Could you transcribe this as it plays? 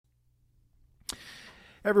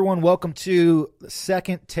Everyone, welcome to the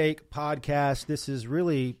Second Take podcast. This is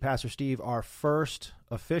really, Pastor Steve, our first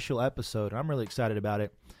official episode. I'm really excited about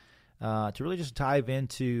it. To really just dive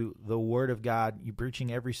into the Word of God. You're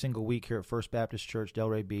preaching every single week here at First Baptist Church,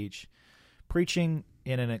 Delray Beach. Preaching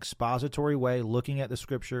in an expository way, looking at the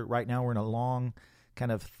Scripture. Right now we're in a long,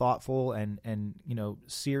 kind of thoughtful and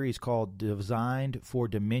series called Designed for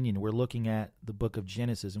Dominion. We're looking at the book of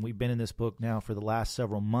Genesis, and we've been in this book now for the last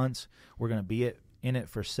several months. We're going to be in it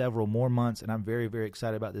for several more months, and I'm very, very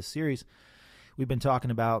excited about this series. We've been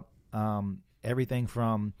talking about everything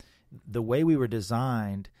from the way we were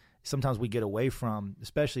designed. Sometimes we get away from,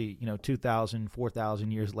 especially 2,000,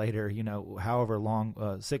 4,000 years later, however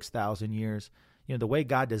long, 6,000 years. The way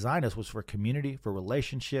God designed us was for community, for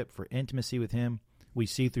relationship, for intimacy with Him. We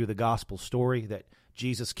see through the gospel story that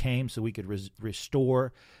Jesus came so we could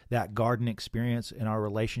restore that garden experience in our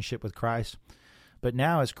relationship with Christ. But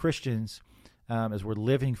now as Christians, as we're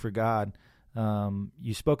living for God,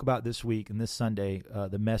 you spoke about this week and this Sunday,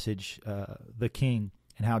 the message, the King,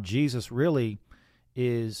 and how Jesus really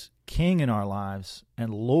is King in our lives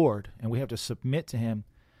and Lord, and we have to submit to Him.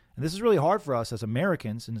 And this is really hard for us as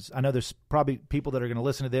Americans, and I know there's probably people that are going to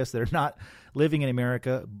listen to this that are not living in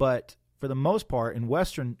America, but for the most part, in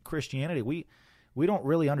Western Christianity, we don't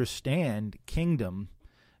really understand kingdom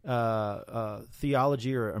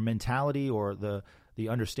theology or mentality or the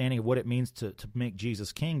understanding of what it means to make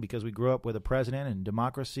Jesus king, because we grew up with a president and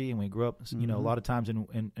democracy, and we grew up, a lot of times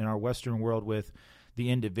in our Western world with the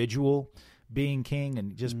individual being king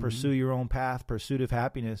and just pursue your own path, pursuit of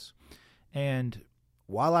happiness. And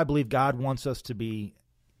while I believe God wants us to be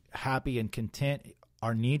happy and content,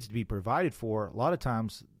 our needs to be provided for, a lot of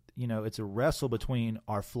times, it's a wrestle between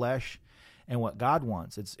our flesh and what God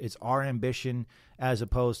wants. It's our ambition as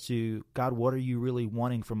opposed to, God, what are you really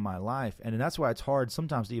wanting from my life? And that's why it's hard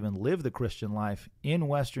sometimes to even live the Christian life in the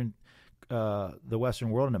Western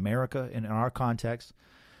world, in America, in our context,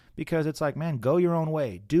 because it's like, man, go your own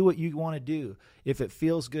way. Do what you want to do. If it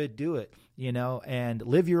feels good, do it, and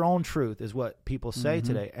live your own truth is what people say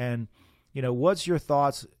today. And, what's your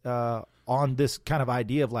thoughts on this kind of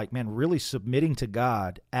idea of like, man, really submitting to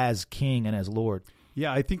God as King and as Lord?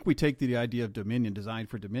 Yeah, I think we take the idea of dominion, designed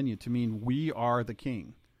for dominion, to mean we are the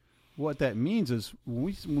king. What that means is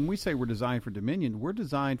when we say we're designed for dominion, we're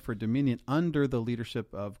designed for dominion under the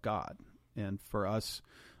leadership of God. And for us,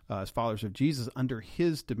 as followers of Jesus, under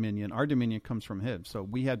His dominion, our dominion comes from Him. So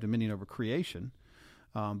we have dominion over creation,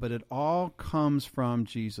 but it all comes from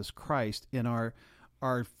Jesus Christ in our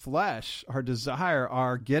flesh, our desire,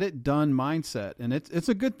 our get-it-done mindset. And it's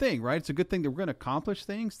a good thing, right? It's a good thing that we're going to accomplish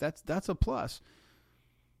things. That's a plus.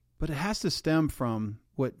 But it has to stem from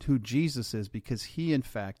who Jesus is, because He, in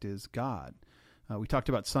fact, is God. We talked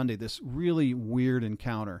about Sunday, this really weird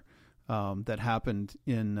encounter that happened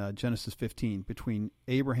in Genesis 15 between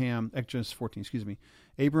Genesis 14,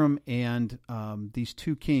 Abram and these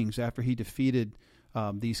two kings after he defeated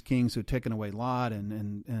these kings who had taken away Lot,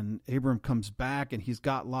 and Abram comes back and he's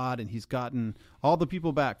got Lot, and he's gotten all the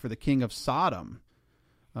people back for the king of Sodom,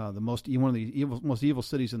 one of the most evil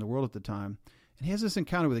cities in the world at the time. And he has this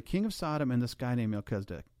encounter with the king of Sodom and this guy named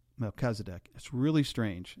Melchizedek. It's really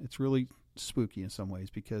strange. It's really spooky in some ways,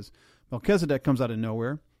 because Melchizedek comes out of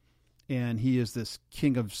nowhere, and he is this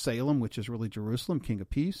king of Salem, which is really Jerusalem, king of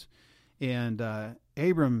peace. And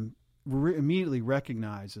Abram immediately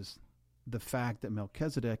recognizes the fact that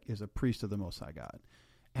Melchizedek is a priest of the Most High God.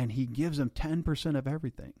 And he gives him 10% of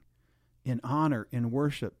everything in honor, in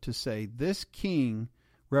worship, to say this king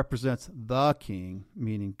represents the king,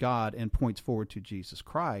 meaning God, and points forward to Jesus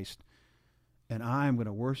Christ. And I'm going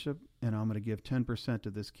to worship, and I'm going to give 10% to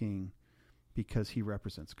this king because he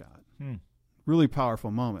represents God. Really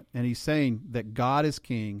powerful moment. And he's saying that God is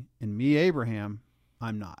king, and me, Abraham,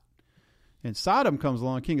 I'm not. And Sodom comes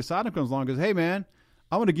along, king of Sodom comes along and goes, hey, man,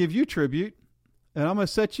 I'm going to give you tribute, and I'm going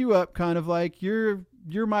to set you up kind of like you're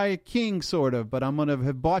my king, sort of, but I'm going to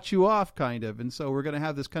have bought you off, kind of. And so we're going to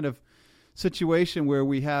have this kind of situation where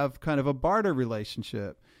we have kind of a barter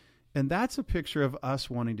relationship. And that's a picture of us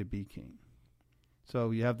wanting to be king.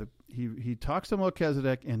 So you have he talks to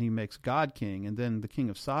Melchizedek, and he makes God king. And then the king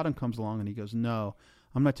of Sodom comes along, and he goes, no,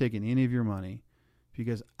 I'm not taking any of your money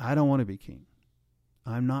because I don't want to be king.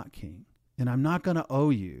 I'm not king. And I'm not going to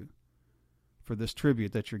owe you for this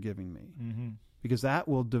tribute that you're giving me, because that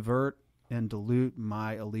will divert and dilute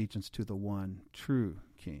my allegiance to the one true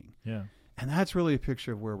king. Yeah. And that's really a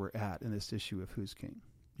picture of where we're at in this issue of who's king.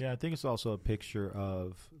 Yeah, I think it's also a picture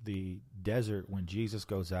of the desert when Jesus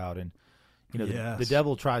goes out and, the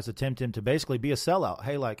devil tries to tempt him to basically be a sellout.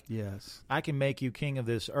 Hey, like, yes, I can make you king of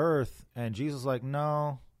this earth. And Jesus is like,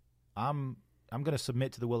 no, I'm to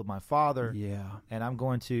submit to the will of my Father. Yeah. And I'm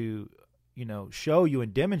going to, show you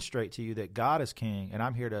and demonstrate to you that God is king, and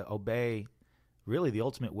I'm here to obey really the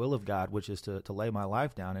ultimate will of God, which is to lay my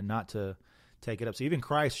life down and not to take it up. So even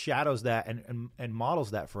Christ shadows that and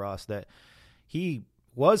models that for us, that he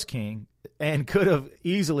was king and could have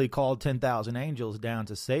easily called 10,000 angels down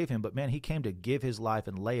to save him. But man, he came to give his life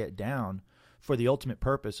and lay it down for the ultimate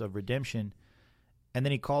purpose of redemption. And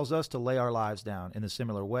then he calls us to lay our lives down in a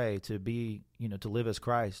similar way, to be, to live as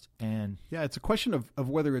Christ. And yeah, it's a question of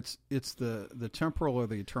whether it's the temporal or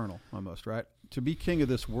the eternal, almost, right? To be king of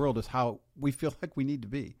this world is how we feel like we need to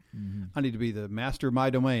be. Mm-hmm. I need to be the master of my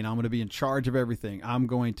domain. I'm going to be in charge of everything. I'm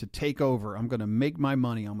going to take over. I'm going to make my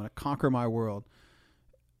money. I'm going to conquer my world.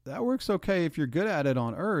 That works okay if you're good at it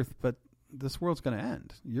on earth, but this world's going to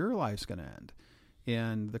end. Your life's going to end.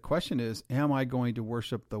 And the question is, am I going to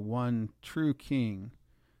worship the one true king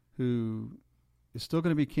who is still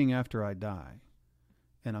going to be king after I die?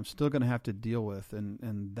 And I'm still going to have to deal with,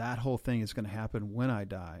 and that whole thing is going to happen when I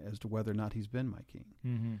die as to whether or not he's been my king.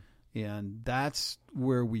 Mm-hmm. And that's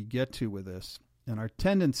where we get to with this. And our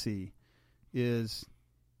tendency is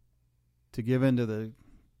to give into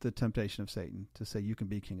the temptation of Satan to say, you can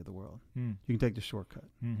be king of the world. Mm. You can take the shortcut.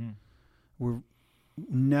 Mm-hmm. We're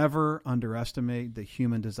never underestimate the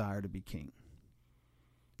human desire to be king.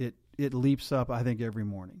 It leaps up, I think, every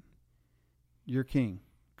morning. You're king.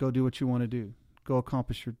 Go do what you want to do. Go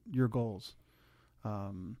accomplish your goals.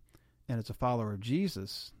 And as a follower of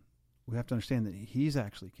Jesus, we have to understand that he's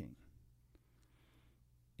actually king.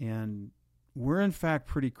 And we're, in fact,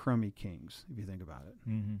 pretty crummy kings, if you think about it.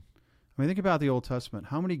 Mm-hmm. I mean, think about the Old Testament.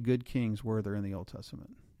 How many good kings were there in the Old Testament?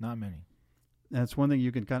 Not many. That's one thing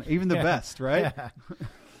you can kind of, even the best, right? Yeah.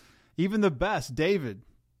 Even the best, David,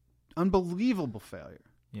 unbelievable failure.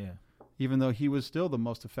 Yeah. Even though he was still the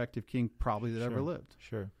most effective king probably that ever lived.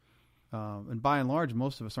 Sure. And by and large,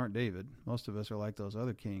 most of us aren't David. Most of us are like those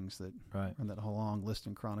other kings that right. are in that whole long list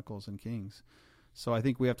in Chronicles and Kings. So I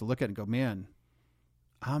think we have to look at it and go, man,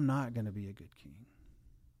 I'm not going to be a good king.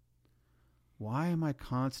 Why am I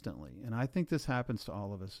constantly, and I think this happens to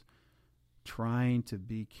all of us, trying to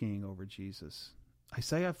be king over Jesus? I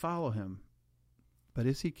say I follow him, but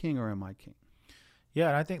is he king or am I king? Yeah,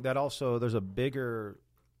 and I think that also there's a bigger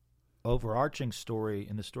overarching story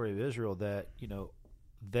in the story of Israel that,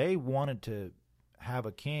 they wanted to have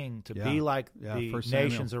a king to be like the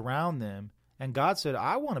nations around them. And God said,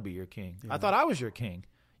 I want to be your king. Yeah. I thought I was your king.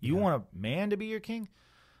 You want a man to be your king?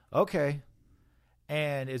 Okay.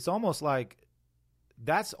 And it's almost like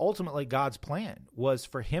that's ultimately God's plan, was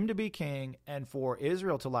for him to be king and for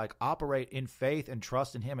Israel to operate in faith and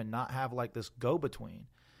trust in him and not have this go-between.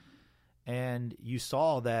 And you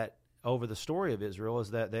saw that over the story of Israel, is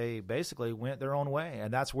that they basically went their own way.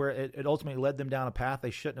 And that's where it ultimately led them down a path they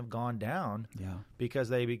shouldn't have gone down. Yeah. Because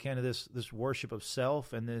they began this worship of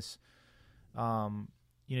self and this,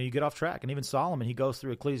 you get off track. And even Solomon, he goes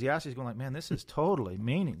through Ecclesiastes going man, this is totally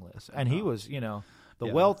meaningless. And he was, the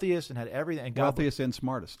wealthiest and had everything. And wealthiest and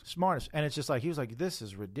smartest. And it's just he was this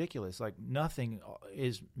is ridiculous. Nothing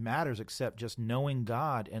matters except just knowing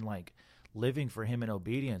God and living for him in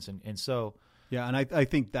obedience. And so... Yeah, and I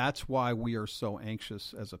think that's why we are so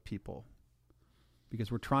anxious as a people, because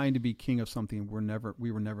we're trying to be king of something we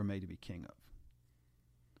were never made to be king of.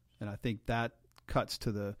 And I think that cuts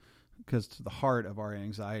to the heart of our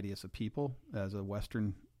anxiety as a people, as a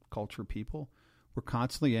Western culture people. We're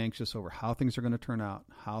constantly anxious over how things are going to turn out,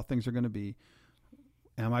 how things are going to be.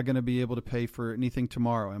 Am I going to be able to pay for anything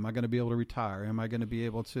tomorrow? Am I going to be able to retire? Am I going to be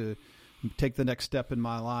able to take the next step in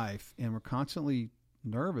my life? And we're constantly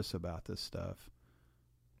nervous about this stuff.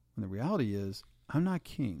 And the reality is, I'm not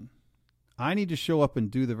king. I need to show up and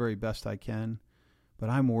do the very best I can, but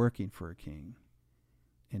I'm working for a king.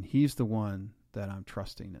 And he's the one that I'm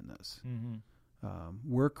trusting in this. Mm-hmm.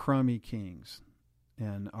 We're crummy kings.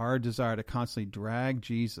 And our desire to constantly drag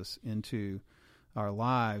Jesus into our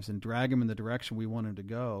lives and drag him in the direction we want him to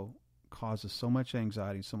go causes so much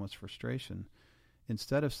anxiety, so much frustration.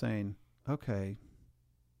 Instead of saying, okay,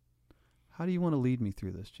 how do you want to lead me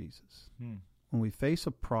through this, Jesus? When we face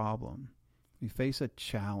a problem, we face a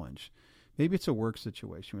challenge. Maybe it's a work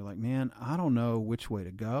situation. We're like, man, I don't know which way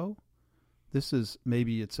to go. This is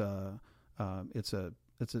maybe it's a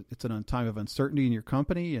time of uncertainty in your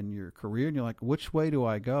company and your career, and you're like, which way do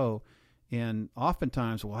I go? And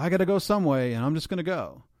oftentimes, I got to go some way, and I'm just going to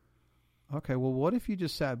go. Okay, well, what if you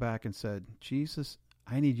just sat back and said, Jesus,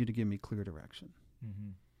 I need you to give me clear direction.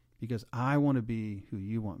 Mm-hmm. Because I want to be who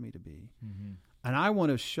you want me to be. Mm-hmm. And I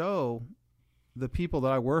want to show the people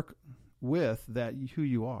that I work with who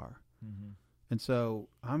you are. Mm-hmm. And so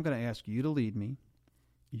I'm going to ask you to lead me.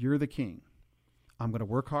 You're the king. I'm going to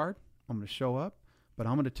work hard. I'm going to show up, but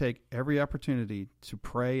I'm going to take every opportunity to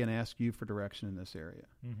pray and ask you for direction in this area.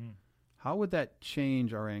 Mm-hmm. How would that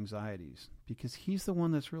change our anxieties? Because he's the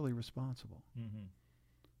one that's really responsible. Mm-hmm.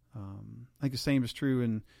 I think the same is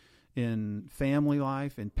true in family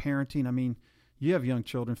life and parenting. I mean, you have young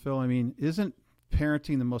children, Phil. I mean, isn't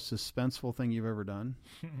parenting the most suspenseful thing you've ever done?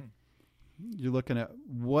 You're looking at,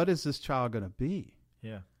 what is this child going to be?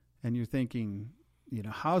 Yeah. And you're thinking,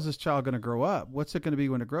 how is this child going to grow up? What's it going to be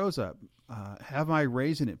when it grows up? Have I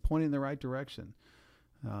raising it, pointing in the right direction?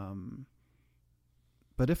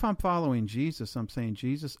 But if I'm following Jesus, I'm saying,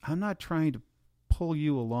 Jesus, I'm not trying to pull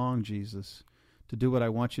you along, Jesus, to do what I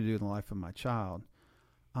want you to do in the life of my child.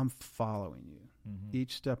 I'm following you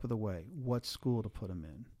each step of the way. What school to put him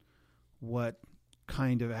in, what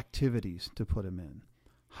kind of activities to put him in,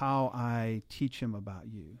 how I teach him about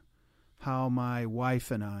you, how my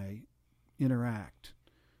wife and I interact,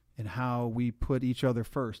 and how we put each other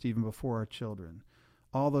first even before our children.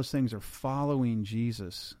 All those things are following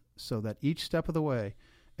Jesus, so that each step of the way,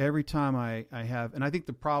 every time I have, and I think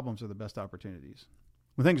the problems are the best opportunities.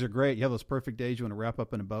 When things are great, you have those perfect days you want to wrap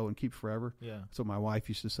up in a bow and keep forever. Yeah. That's what my wife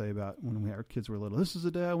used to say about when our kids were little. This is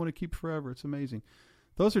the day I want to keep forever. It's amazing.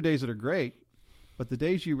 Those are days that are great, but the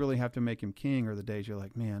days you really have to make him king are the days you're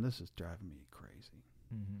like, man, this is driving me crazy.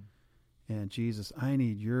 Mm-hmm. And Jesus, I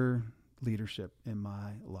need your leadership in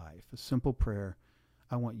my life. A simple prayer.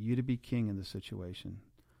 I want you to be king in this situation.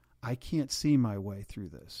 I can't see my way through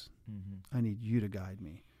this. Mm-hmm. I need you to guide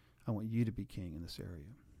me. I want you to be king in this area.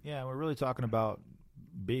 Yeah, we're really talking about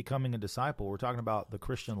becoming a disciple. We're talking about the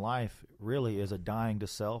Christian life really is a dying to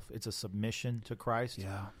self. It's a submission to Christ.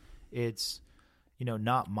 Yeah. It's,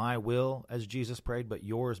 not my will, as Jesus prayed, but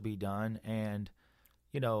yours be done. And,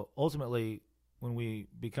 ultimately, when we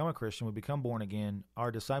become a Christian, we become born again,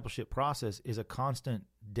 our discipleship process is a constant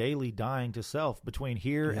daily dying to self between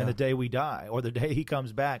here and the day we die or the day he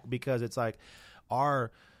comes back, because it's like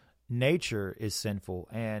our nature is sinful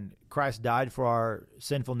and Christ died for our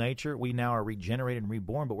sinful nature. We now are regenerated and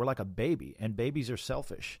reborn, but we're like a baby, and babies are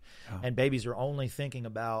selfish and babies are only thinking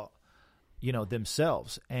about,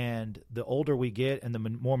 themselves. And the older we get and the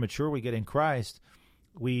more mature we get in Christ,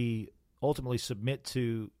 we ultimately submit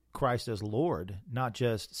to Christ as Lord, not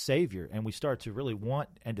just Savior. And we start to really want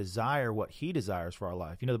and desire what he desires for our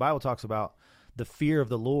life. The Bible talks about the fear of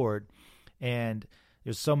the Lord, and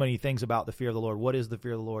there's so many things about the fear of the Lord. What is the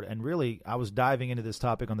fear of the Lord? And really, I was diving into this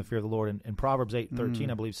topic on the fear of the Lord, and Proverbs 8:13,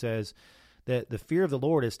 I believe, says that the fear of the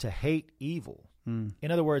Lord is to hate evil. In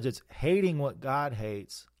other words, it's hating what God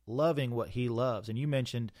hates, loving what he loves. And you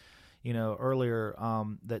mentioned, earlier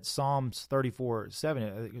that Psalms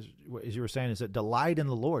 34:7, as you were saying, is that delight in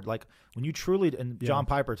the Lord. Like when you truly, and John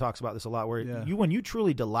Piper talks about this a lot, where when you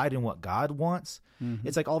truly delight in what God wants,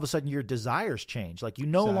 it's like all of a sudden your desires change. Like you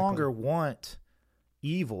no longer want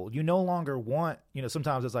evil. You no longer want,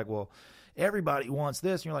 sometimes it's like, well, everybody wants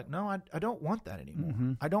this. And you're like, no, I don't want that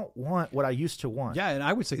anymore. I don't want what I used to want. Yeah, and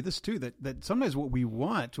I would say this too, that sometimes what we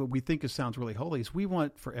want, what we think sounds really holy, is we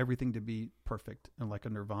want for everything to be perfect and like a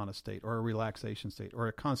nirvana state or a relaxation state or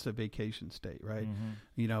a constant vacation state, right?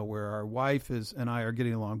 Where our wife and I are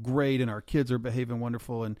getting along great and our kids are behaving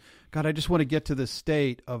wonderful, and God, I just want to get to this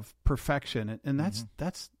state of perfection. And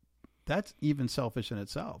that's even selfish in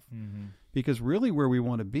itself. Because really where we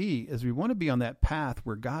want to be is we want to be on that path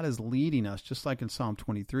where God is leading us, just like in Psalm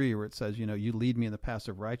 23, where it says, you lead me in the paths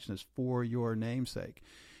of righteousness for your name's sake.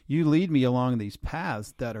 You lead me along these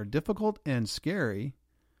paths that are difficult and scary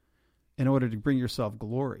in order to bring yourself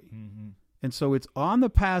glory. And so it's on the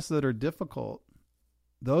paths that are difficult,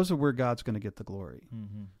 those are where God's going to get the glory.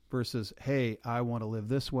 Versus, hey, I want to live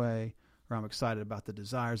this way, or I'm excited about the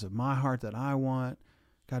desires of my heart that I want.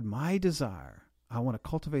 God, my desire, I want to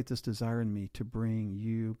cultivate this desire in me to bring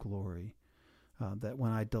you glory, that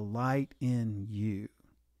when I delight in you,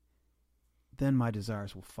 then my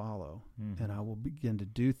desires will follow, and I will begin to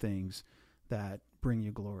do things that bring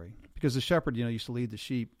you glory. Because the shepherd, used to lead the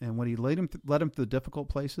sheep, and when he led him through the difficult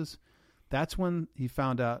places, that's when he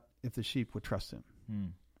found out if the sheep would trust him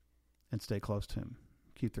and stay close to him,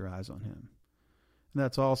 keep their eyes on him. And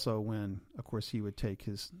that's also when, of course, he would take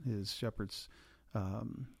his shepherd's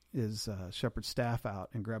staff out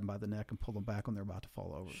and grab them by the neck and pull them back when they're about to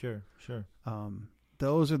fall over. Sure.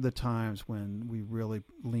 Those are the times when we really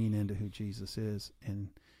lean into who Jesus is and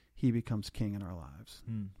he becomes king in our lives.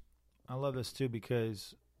 I love this too,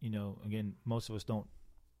 because, again, most of us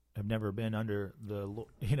have never been under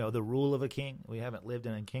the rule of a king. We haven't lived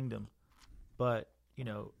in a kingdom, but,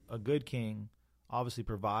 a good king obviously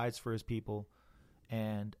provides for his people,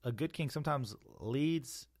 and a good king sometimes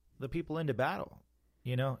leads the people into battle.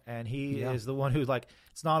 and he Yeah. is the one who's like,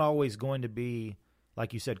 it's not always going to be,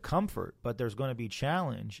 like you said, comfort, but there's going to be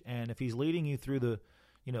challenge. And if he's leading you through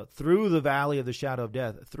through the valley of the shadow of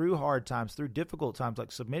death, through hard times, through difficult times,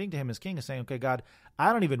 like submitting to him as king and saying, okay, God,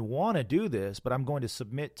 I don't even want to do this, but I'm going to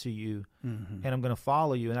submit to you and I'm going to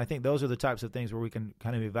follow you. And I think those are the types of things where we can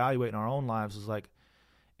kind of evaluate in our own lives is like,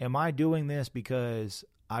 am I doing this because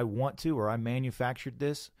I want to, or I manufactured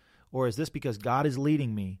this, or is this because God is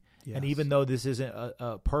leading me? Yes. And even though this isn't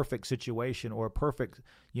a perfect situation or a perfect,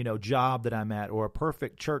 job that I'm at or a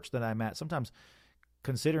perfect church that I'm at, sometimes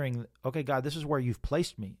considering, okay, God, this is where you've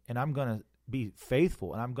placed me, and I'm going to be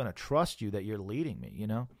faithful, and I'm going to trust you that you're leading me,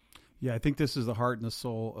 Yeah, I think this is the heart and the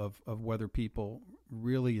soul of whether people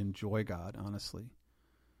really enjoy God, honestly,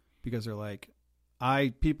 because they're like,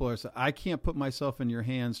 I can't put myself in your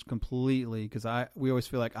hands completely because we always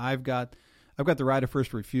feel like I've got the right of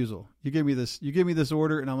first refusal. You give me this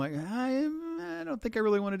order, and I'm like, I don't think I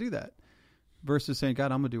really want to do that. Versus saying,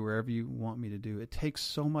 God, I'm going to do wherever you want me to do. It takes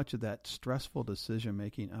so much of that stressful decision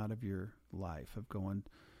making out of your life of going,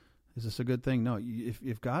 is this a good thing? No,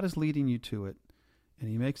 if God is leading you to it, and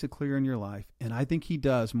he makes it clear in your life, and I think he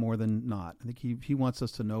does more than not. I think he wants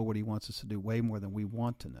us to know what he wants us to do way more than we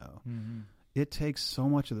want to know. Mm-hmm. It takes so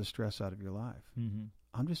much of the stress out of your life. Mm-hmm.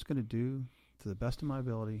 I'm just going to do, to the best of my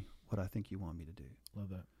ability, what I think you want me to do. Love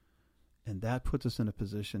that. And that puts us in a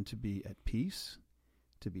position to be at peace,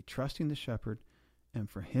 to be trusting the shepherd, and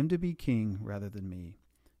for him to be king rather than me.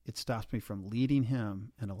 It stops me from leading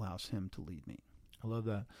him and allows him to lead me. I love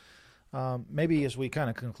that. Maybe as we kind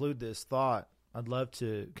of conclude this thought, I'd love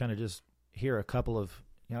to kind of just hear a couple of,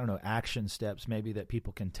 action steps maybe that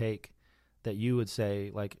people can take that you would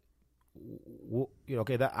say, like,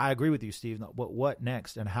 okay, that I agree with you, Steve. What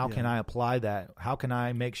next, and how can I apply that? How can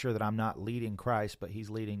I make sure that I'm not leading Christ, but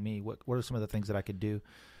he's leading me? What are some of the things that I could do?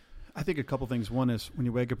 I think a couple things. One is when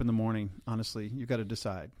you wake up in the morning, honestly, you've got to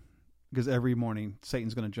decide. Because every morning,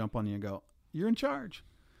 Satan's going to jump on you and go, you're in charge.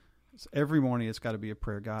 So every morning, it's got to be a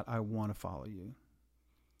prayer. God, I want to follow you.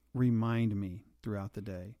 Remind me throughout the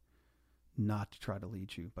day not to try to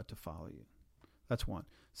lead you, but to follow you. That's one.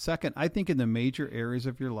 Second, I think in the major areas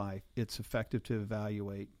of your life, it's effective to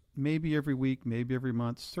evaluate, maybe every week, maybe every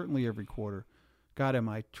month, certainly every quarter. God, am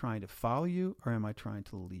I trying to follow you or am I trying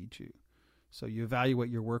to lead you? So you evaluate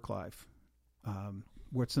your work life.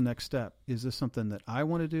 What's the next step? Is this something that I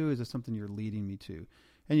want to do? Is this something you're leading me to?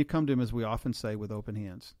 And you come to him, as we often say, with open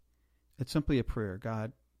hands. It's simply a prayer.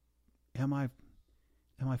 God, am I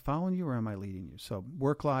following you or am I leading you? So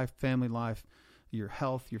work life, family life, your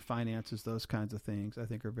health, your finances, those kinds of things, I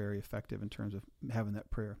think are very effective in terms of having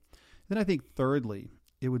that prayer. Then I think thirdly,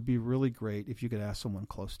 it would be really great if you could ask someone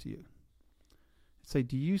close to you. Say,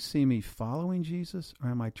 do you see me following Jesus or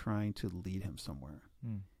am I trying to lead him somewhere?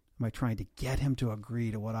 Am I trying to get him to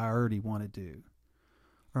agree to what I already want to do?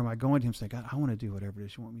 Or am I going to him and saying, God, I want to do whatever it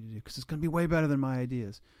is you want me to do because it's going to be way better than my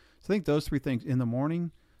ideas. So I think those three things in the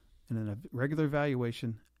morning and then a regular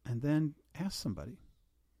evaluation, and then ask somebody,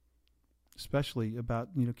 especially about,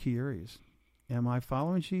 key areas. Am I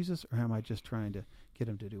following Jesus or am I just trying to get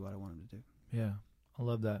him to do what I want him to do? Yeah, I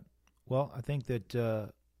love that. Well, I think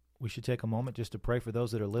that we should take a moment just to pray for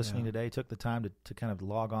those that are listening today. Took the time to kind of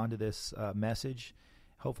log on to this message.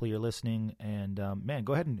 Hopefully you're listening. And,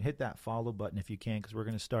 go ahead and hit that follow button if you can, because we're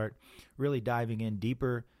going to start really diving in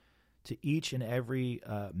deeper to each and every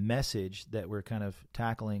message that we're kind of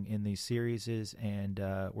tackling in these series. And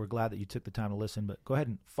we're glad that you took the time to listen. But go ahead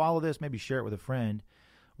and follow this. Maybe share it with a friend.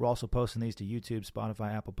 We're also posting these to YouTube,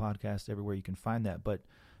 Spotify, Apple Podcasts, everywhere you can find that. But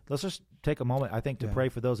let's just take a moment, I think, to pray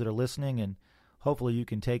for those that are listening, and hopefully you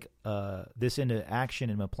can take this into action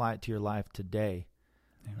and apply it to your life today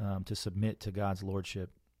to submit to God's lordship.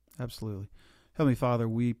 Absolutely. Heavenly Father,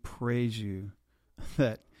 we praise you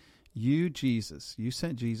that you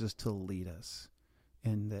sent Jesus to lead us,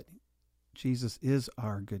 and that Jesus is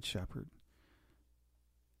our good shepherd.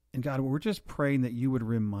 And God, we're just praying that you would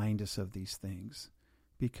remind us of these things,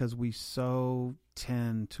 because we so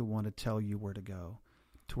tend to want to tell you where to go,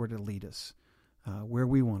 to where to lead us, where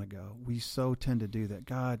we want to go. We so tend to do that.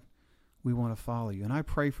 God, we want to follow you. And I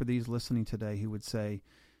pray for these listening today who would say,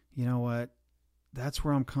 you know what, that's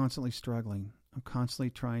where I'm constantly struggling. I'm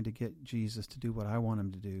constantly trying to get Jesus to do what I want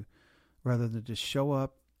him to do, rather than just show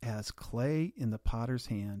up as clay in the potter's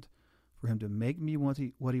hand for him to make me what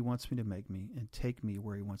he wants me to make me and take me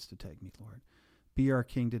where he wants to take me, Lord. Be our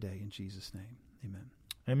King today in Jesus' name. Amen.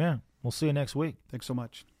 Amen. We'll see you next week. Thanks so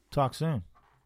much. Talk soon.